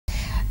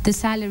The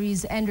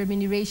Salaries and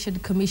Remuneration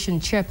Commission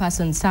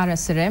chairperson Sarah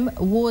Serem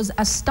was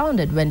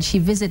astounded when she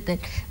visited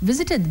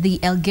the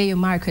Elgeyo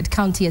Marakwet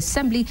County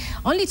Assembly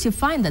only to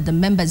find that the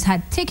members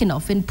had taken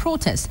off in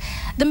protest.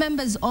 The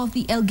members of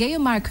the Elgeyo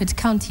Marakwet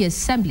County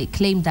Assembly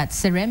claimed that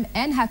Serem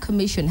and her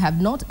commission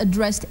have not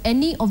addressed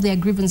any of their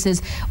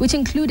grievances, which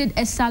included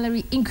a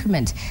salary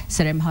increment.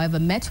 Serem, however,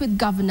 met with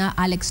Governor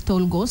Alex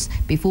Tolgos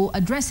before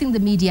addressing the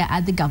media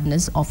at the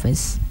governor's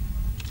office.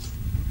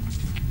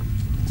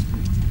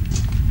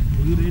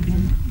 You ready?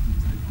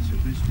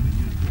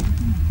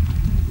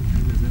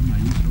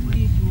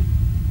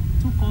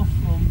 Took off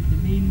from the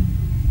main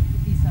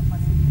visa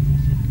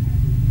facilitation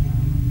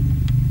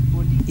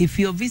body. If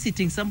you're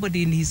visiting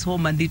somebody in his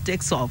home and he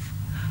takes off,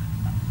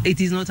 it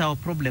is not our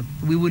problem.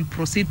 We will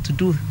proceed to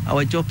do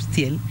our job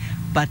still,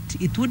 but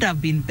it would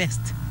have been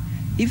best.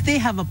 If they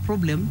have a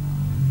problem,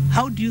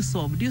 how do you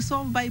solve? Do you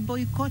solve by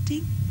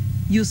boycotting?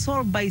 You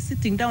solve by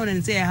sitting down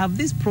and say, I have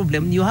this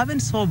problem, you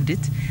haven't solved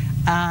it.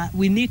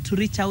 We need to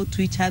reach out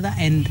to each other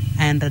and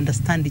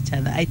understand each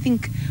other. I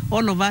think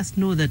all of us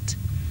know that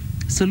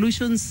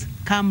solutions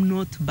come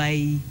not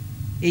by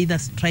either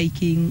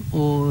striking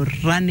or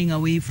running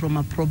away from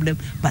a problem,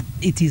 but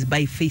it is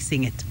by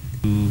facing it.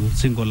 To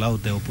single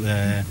out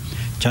the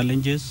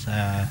challenges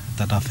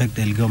that affect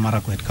Elgeyo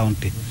Marakwet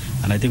County.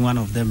 And I think one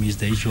of them is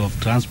the issue of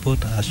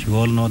transport. As you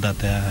all know that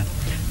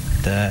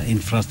the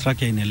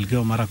infrastructure in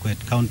Elgeyo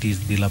Marakwet County is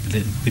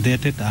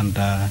dilapidated, and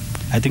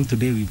I think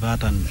today we've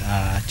had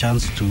a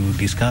chance to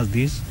discuss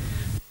this.